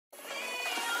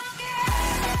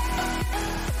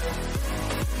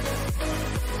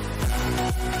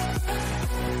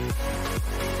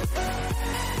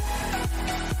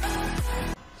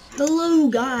Hello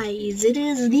guys, it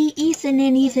is the Ethan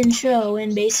and Ethan show,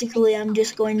 and basically I'm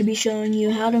just going to be showing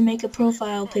you how to make a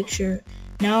profile picture.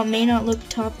 Now it may not look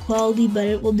top quality, but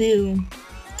it will do.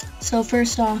 So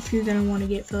first off, you're going to want to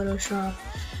get Photoshop.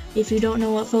 If you don't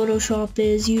know what Photoshop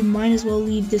is, you might as well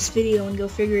leave this video and go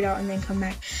figure it out and then come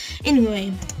back.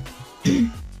 Anyway,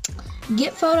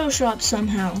 get Photoshop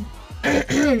somehow.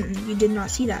 You did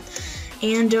not see that.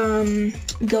 And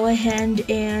go ahead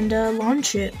and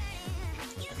launch it.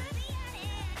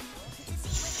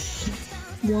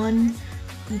 One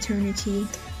eternity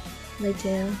right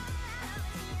there.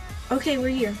 Okay, we're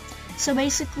here. So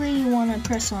basically you want to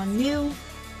press on new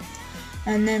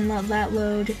and then let that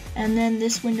load, and then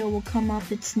this window will come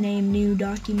up. Its name, new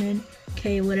document,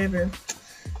 okay, whatever.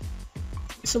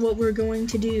 So what we're going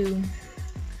to do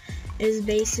is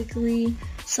basically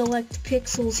select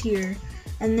pixels here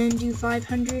and then do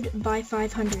 500 by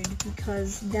 500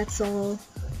 because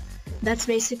that's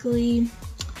basically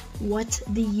what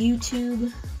the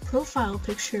YouTube profile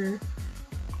picture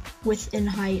width and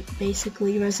height,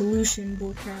 basically resolution,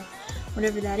 bullcrap,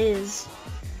 whatever that is,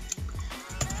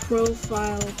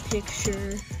 profile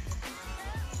picture.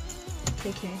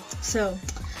 Okay, so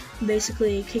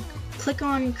basically click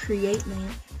on create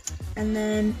link, and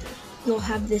then you'll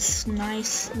have this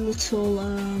nice little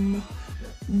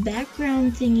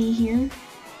background thingy here.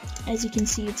 As you can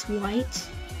see, it's white.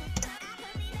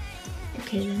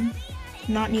 Okay then.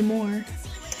 Not anymore.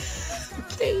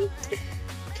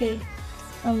 Okay.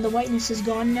 The whiteness is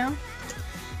gone now.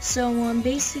 So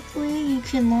basically you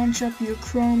can launch up your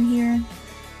Chrome here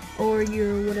or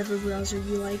your whatever browser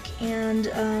you like,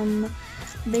 and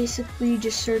basically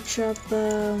just search up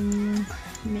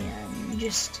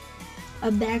just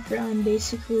a background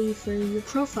basically for your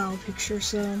profile picture.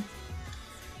 So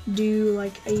do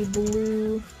like a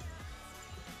blue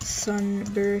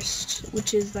sunburst,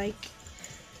 which is like,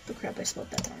 oh crap, I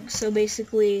spelled that wrong. So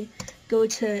basically, go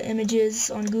to images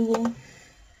on Google,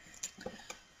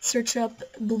 search up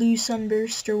blue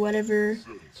sunburst or whatever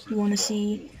you want to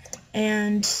see,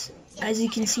 and as you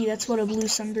can see, that's what a blue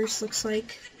sunburst looks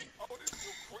like.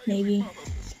 Maybe,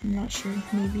 I'm not sure,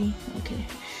 maybe, okay.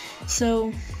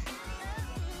 So,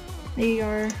 there you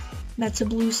are, that's a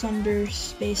blue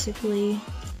sunburst, basically.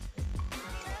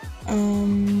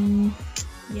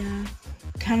 Yeah.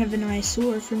 Kind of an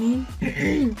eyesore for me.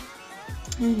 Oh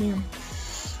man,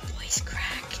 voice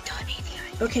crack.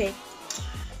 Okay,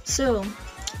 so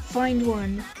find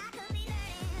one,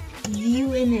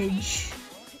 view image,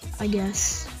 I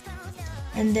guess,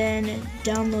 and then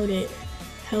download it.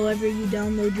 However you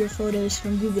download your photos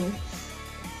from Google.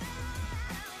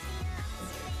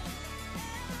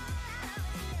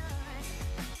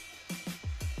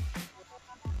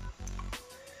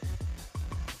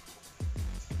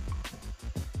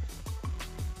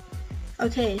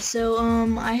 Okay, so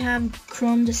I have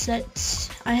Chrome set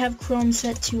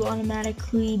to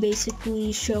automatically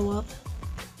basically show up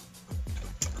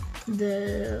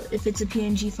if it's a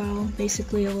PNG file.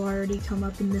 Basically it'll already come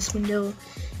up in this window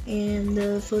and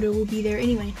the photo will be there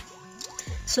anyway.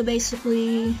 So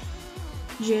basically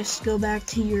just go back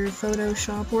to your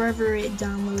Photoshop, wherever it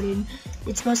downloaded.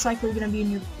 It's most likely gonna be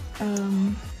in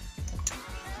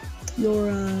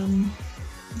your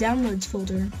downloads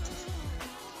folder.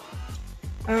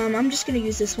 I'm just gonna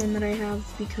use this one that I have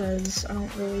because I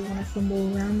don't really want to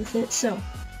fumble around with it. So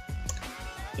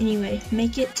anyway,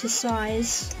 make it to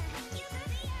size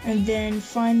and then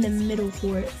find the middle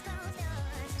for it.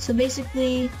 So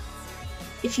basically,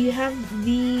 if you have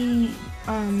the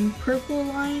purple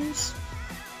lines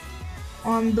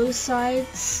on both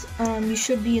sides, you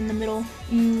should be in the middle.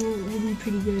 You will be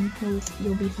pretty good.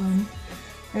 You'll be fine.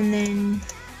 And then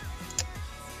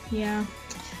yeah,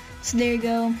 so there you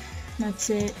go. That's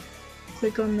it.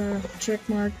 Click on the check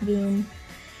mark, boom.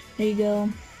 There you go.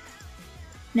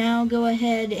 Now go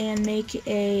ahead and make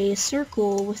a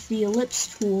circle with the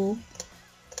ellipse tool.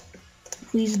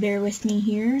 Please bear with me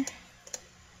here.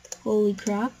 Holy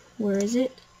crap, where is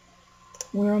it?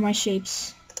 Where are my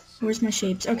shapes? Where's my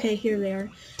shapes? Okay, here they are.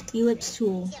 Ellipse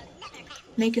tool.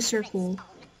 Make a circle.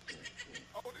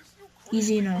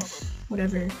 Easy enough.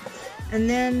 Whatever. And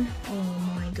then,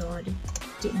 oh my god, it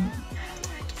didn't.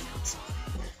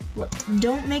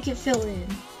 Don't make it fill in.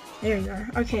 There you are.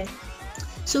 Okay.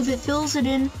 So if it fills it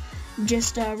in,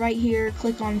 just right here,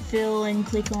 click on fill and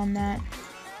click on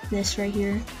this right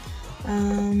here.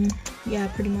 Yeah,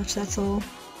 pretty much that's all.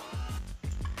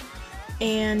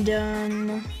 And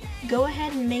go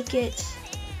ahead and make it.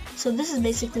 So this is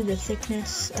basically the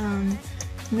thickness.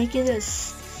 Make it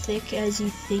as thick as you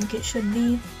think it should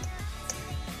be.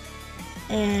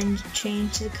 and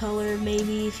change the color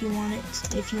maybe if you want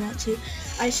to.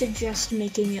 I suggest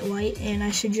making it white, and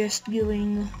I suggest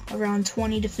doing around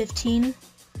 20 to 15.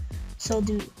 So I'll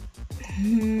do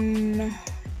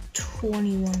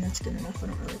 21, that's good enough, I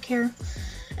don't really care.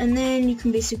 And then you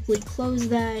can basically close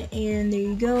that, and there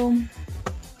you go.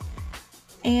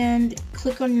 And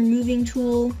click on your moving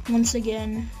tool once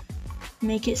again,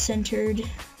 make it centered.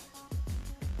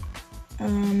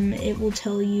 It will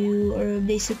tell you, or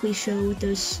basically show with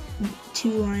those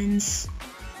 2 lines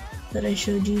that I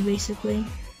showed you basically.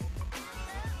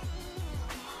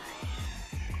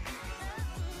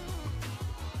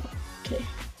 Okay.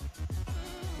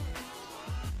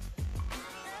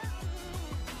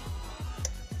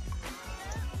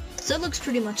 So it looks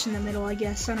pretty much in the middle, I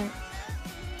guess.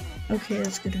 Okay,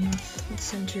 that's good enough. It's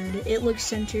centered. It looks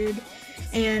centered,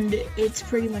 and it's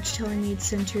pretty much telling me it's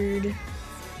centered.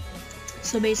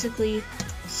 So basically,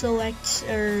 select,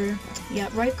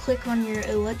 right click on your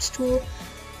ellipse tool,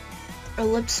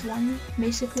 ellipse 1,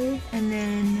 basically, and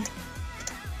then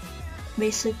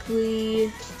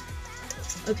basically,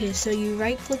 okay, so you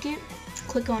right click it,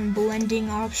 click on blending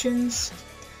options,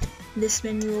 this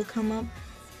menu will come up.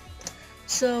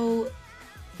 So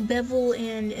bevel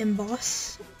and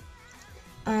emboss,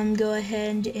 go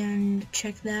ahead and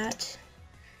check that.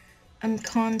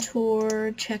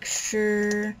 Contour,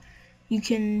 texture, you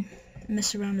can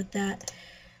mess around with that.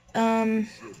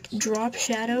 Drop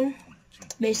shadow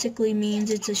basically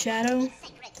means it's a shadow,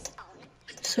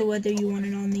 so whether you want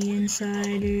it on the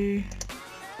inside or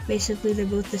basically they're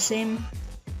both the same.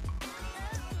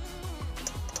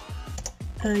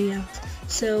 Yeah,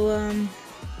 so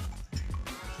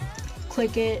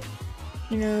click it,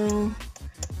 you know,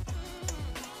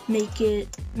 make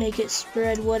it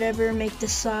spread, whatever, make the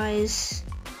size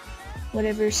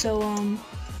whatever. So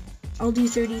I'll do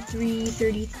 33,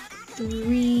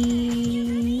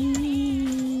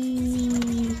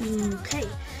 okay,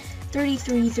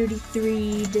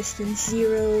 33, distance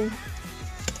 0,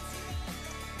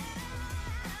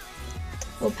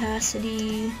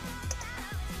 opacity,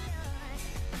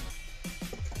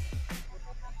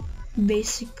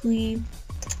 basically,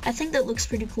 I think that looks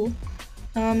pretty cool.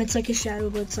 It's like a shadow,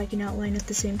 but it's like an outline at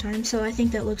the same time, so I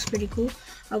think that looks pretty cool.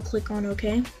 I'll click on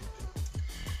OK.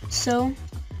 So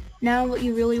now what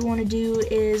you really want to do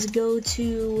is go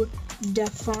to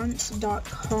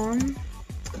dafont.com.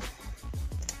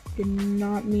 Did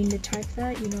not mean to type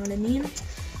that, you know what I mean.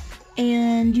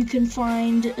 And you can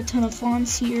find a ton of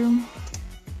fonts here.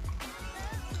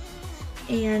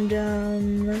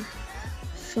 And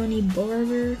Funny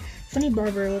Barber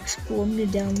looks cool. I'm gonna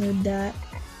download that.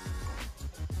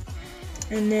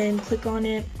 And then click on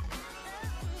it,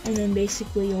 and then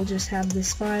basically you'll just have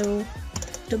this file.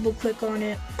 Double click on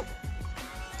it,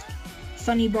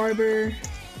 Funny Barber,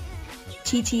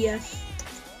 TTF,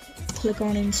 click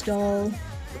on install,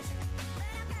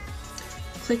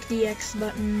 click the X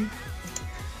button,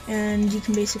 and you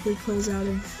can basically close out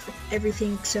of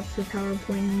everything except for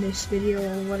PowerPoint in this video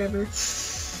or whatever.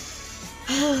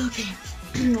 Okay,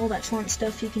 all that font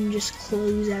stuff you can just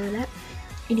close out of that.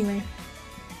 Anyway.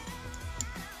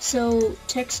 So,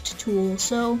 text tool.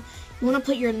 So, you want to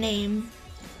put your name.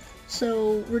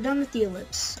 So, we're done with the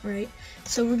ellipse, right?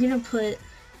 So, we're going to put,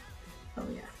 oh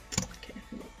yeah, okay.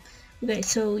 Okay,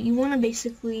 so you want to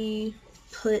basically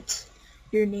put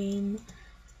your name.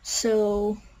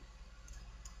 So,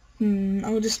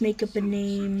 I'll just make up a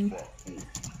name,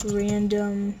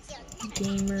 random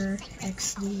gamer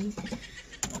XD.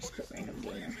 Just put random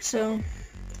gamer. So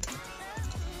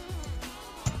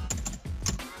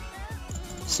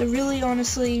really,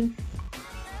 honestly,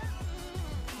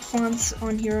 fonts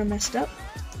on here are messed up.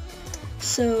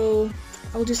 So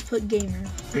I'll just put gamer.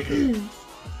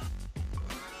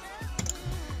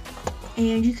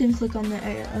 And you can click on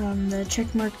the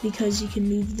check mark because you can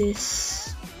move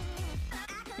this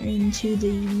into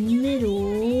the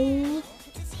middle.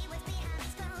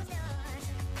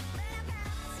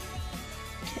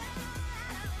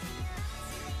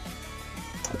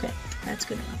 Okay, that's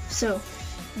good enough. So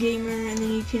gamer, and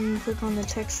then you can click on the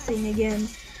text thing again,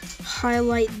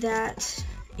 highlight that,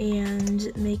 and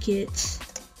make it,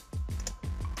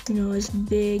 you know, as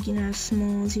big, you know, as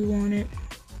small as you want it.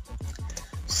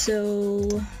 So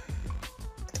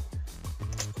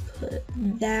put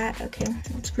that. Okay,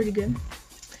 that's pretty good.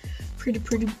 Pretty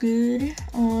good.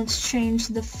 Let's change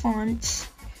the font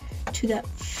to that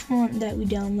font that we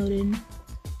downloaded.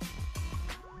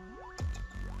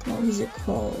 What was it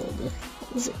called?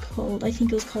 I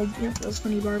think it was called, yep, that was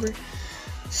Funny Barber.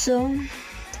 So,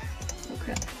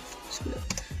 okay, screw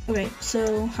it. Okay,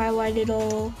 so highlight it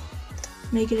all,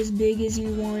 make it as big as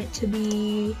you want it to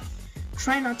be,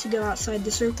 try not to go outside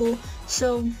the circle.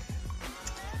 So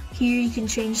here you can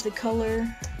change the color,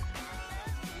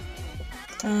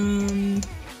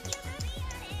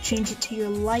 change it to your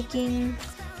liking.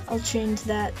 I'll change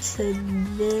that to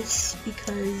this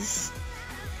because,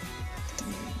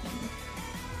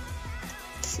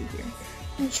 let's see here,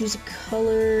 I'm gonna choose a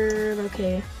color,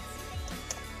 okay,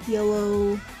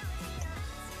 yellow,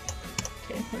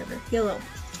 okay, whatever, yellow.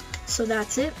 So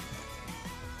that's it.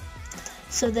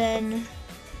 So then,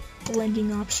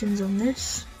 blending options on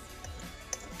this,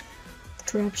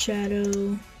 drop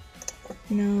shadow,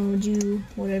 do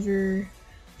whatever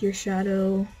your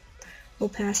shadow,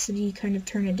 opacity, kind of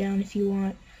turn it down if you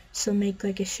want, so make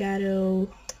like a shadow,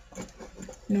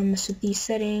 mess with these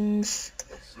settings.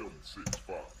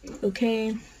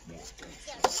 Okay,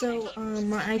 so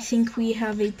I think we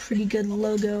have a pretty good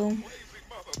logo.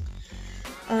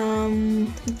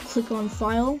 Click on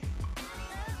file.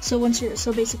 So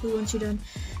basically once you're done,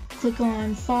 click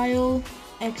on file,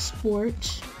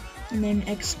 export, and then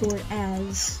export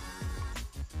as.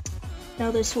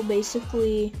 Now this will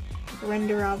basically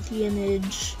render out the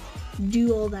image,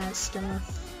 do all that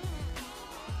stuff,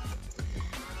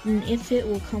 and if it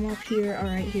will come up here,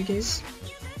 alright, here it is.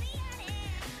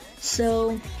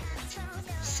 So,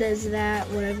 says that,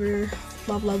 whatever,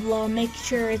 blah blah blah, make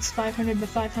sure it's 500 by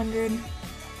 500,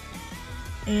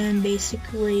 and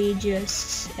basically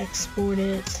just export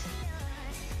it,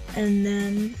 and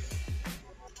then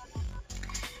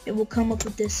it will come up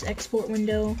with this export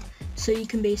window, so you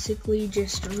can basically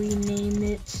just rename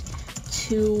it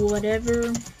to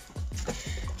whatever,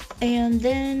 and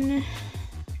then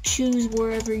choose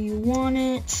wherever you want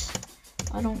it.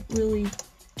 I don't really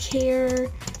care,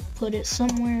 put it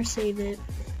somewhere, save it,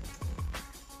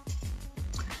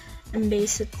 and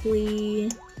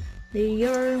basically there you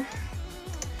are,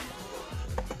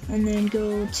 and then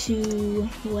go to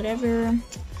whatever,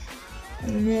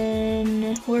 and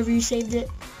then wherever you saved it,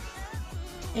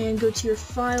 and go to your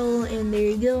file, and there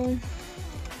you go.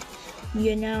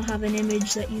 You now have an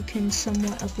image that you can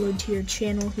somewhat upload to your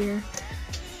channel here.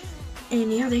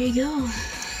 And yeah, there you go.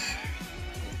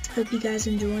 Hope you guys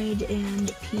enjoyed,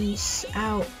 and peace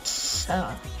out.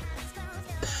 Oh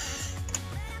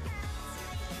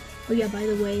yeah, by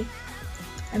the way,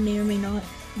 I may or may not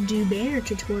do banner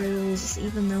tutorials,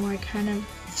 even though I kind of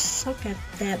suck at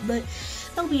that, but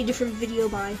that'll be a different video.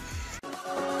 Bye.